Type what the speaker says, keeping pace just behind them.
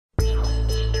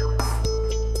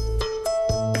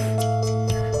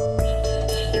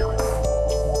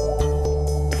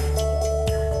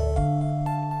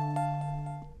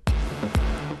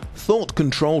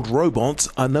remote-controlled robots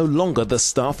are no longer the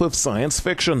stuff of science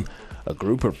fiction. A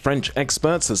group of French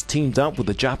experts has teamed up with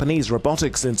the Japanese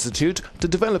Robotics Institute to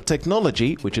develop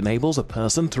technology which enables a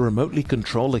person to remotely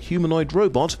control a humanoid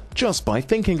robot just by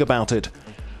thinking about it.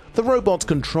 The robot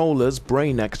controller's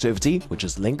brain activity, which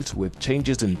is linked with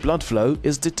changes in blood flow,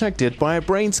 is detected by a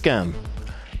brain scan.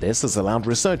 This has allowed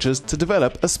researchers to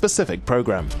develop a specific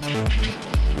program.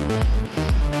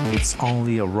 It's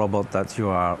only a robot that you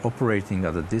are operating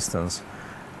at a distance,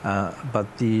 but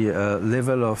the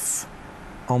level of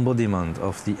embodiment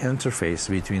of the interface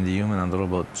between the human and the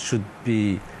robot should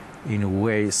be in a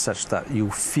way such that you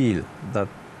feel that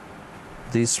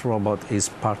this robot is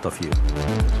part of you.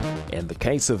 In the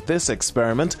case of this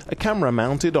experiment, a camera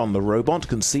mounted on the robot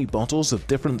can see bottles of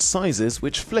different sizes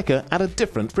which flicker at a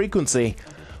different frequency.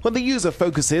 When the user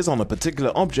focuses on a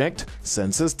particular object,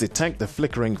 sensors detect the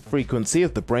flickering frequency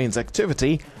of the brain's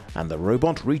activity, and the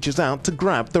robot reaches out to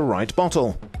grab the right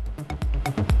bottle.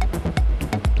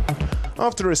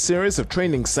 After a series of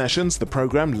training sessions, the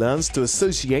program learns to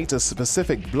associate a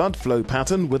specific blood flow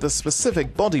pattern with a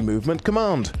specific body movement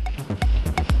command.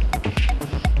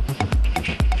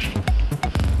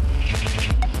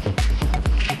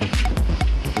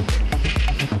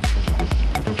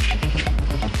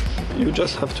 You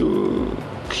just have to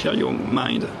clear your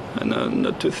mind and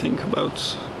not to think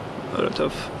about a lot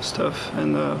of stuff,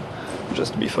 and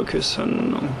just be focused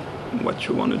on what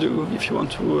you want to do. If you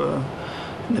want to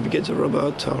navigate the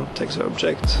robot or take the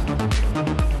object.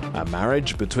 A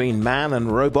marriage between man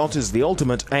and robot is the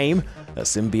ultimate aim, a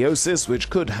symbiosis which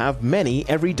could have many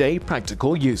everyday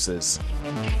practical uses.